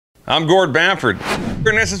I'm Gord Bamford, and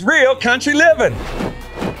this is Real Country Livin.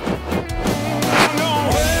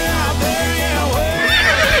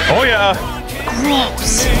 Oh yeah.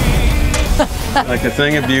 Gross. Like a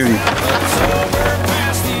thing of beauty.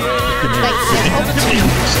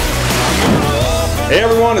 Hey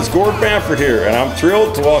everyone, it's Gord Bamford here, and I'm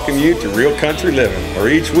thrilled to welcome you to Real Country Livin, where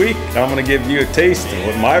each week I'm going to give you a taste of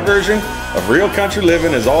what my version of Real Country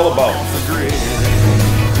Livin is all about.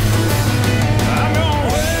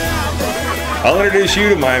 I'll introduce you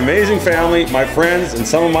to my amazing family, my friends, and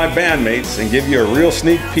some of my bandmates, and give you a real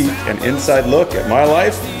sneak peek and inside look at my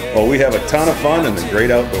life while we have a ton of fun in the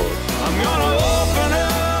great outdoors.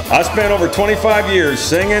 I spent over 25 years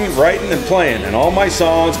singing, writing, and playing, and all my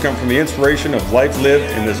songs come from the inspiration of life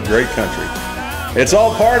lived in this great country. It's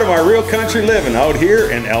all part of my Real Country Livin out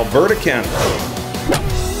here in Alberta, Canada.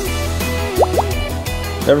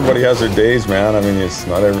 Everybody has their days, man. I mean, it's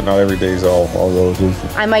not every day's all roses.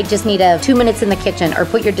 I might just need 2 minutes in the kitchen, or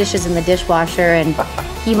put your dishes in the dishwasher, and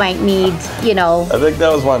you might need, you know. I think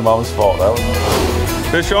that was my mom's fault.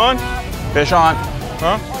 Fish on? Fish on.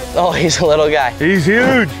 Huh? Oh, he's a little guy. He's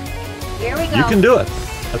huge. Here we go. You can do it.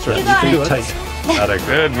 That's right. You can do it. Tight. Not a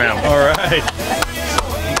good man. All right.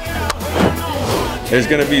 There's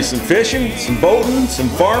going to be some fishing, some boating, some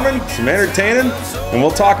farming, some entertaining, and we'll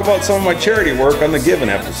talk about some of my charity work on the Givin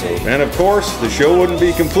episode. And of course, the show wouldn't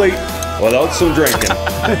be complete without some drinking.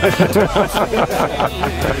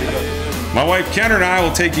 My wife Kenner and I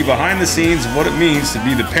will take you behind the scenes of what it means to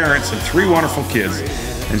be the parents of 3 wonderful kids,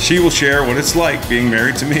 and she will share what it's like being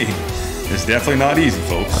married to me. It's definitely not easy,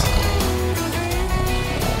 folks.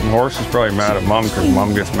 The horse is probably mad at Mom because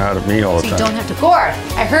Mom gets mad at me all the time. So you don't have to. Gord,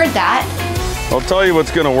 I heard that. I'll tell you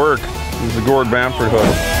what's going to work. It's the Gord Bamford hook.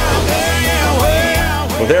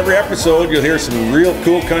 With every episode, you'll hear some real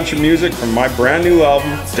cool country music from my brand new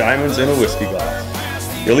album, Diamonds in a Whiskey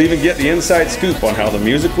Glass. You'll even get the inside scoop on how the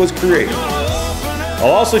music was created.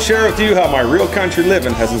 I'll also share with you how my Real Country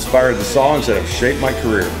Livin has inspired the songs that have shaped my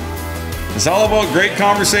career. It's all about great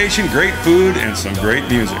conversation, great food, and some great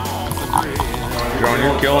music. John,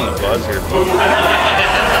 you're killing the buzz here, folks.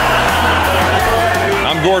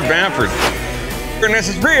 I'm Gord Bamford, and this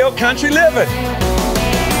is Real Country Livin.